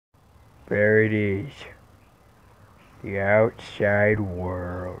There it is. The outside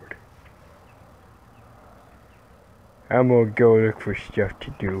world. I'm gonna go look for stuff to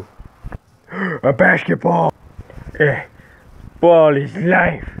do. A basketball! Ball is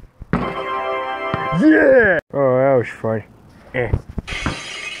life! Yeah! Oh, that was fun.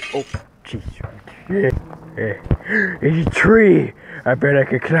 Oh, jeez. It's a tree! I bet I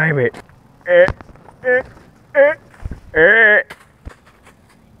could climb it.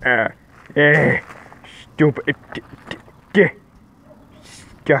 Stupid.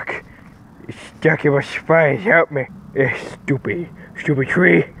 Stuck in my spine. Help me. Stupid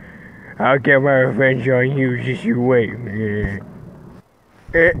tree. I'll get my revenge on you. Just you wait.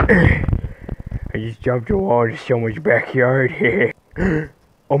 I just jumped a wall into someone's backyard.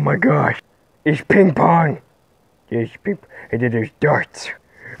 Oh my gosh. It's ping pong. And then there's darts.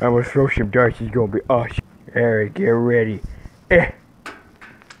 I'm gonna throw some darts. It's gonna be awesome. Alright, get ready.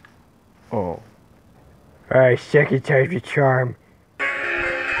 Oh. Alright, second time's the charm.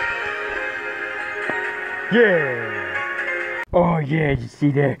 Yeah! Oh yeah, you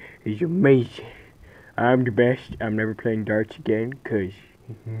see that? It's amazing. I'm the best. I'm never playing darts again, cause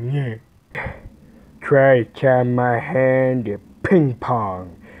yeah. Try to time my hand to ping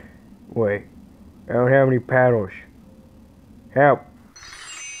pong. Wait, I don't have any paddles. Help!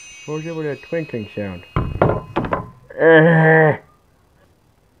 What was up with that twinkling sound?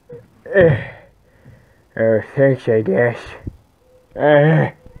 Thanks, I guess.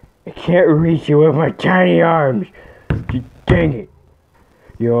 I can't reach you with my tiny arms. Dang it.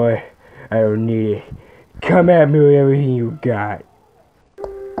 You know what? I don't need it. Come at me with everything you got.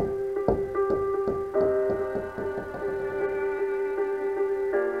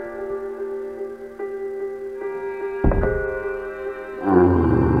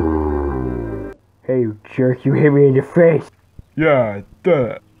 Hey, you jerk, you hit me in the face. Yeah,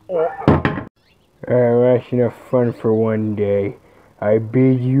 that. That's enough fun for one day. I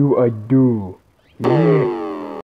bid you adieu. Yeah.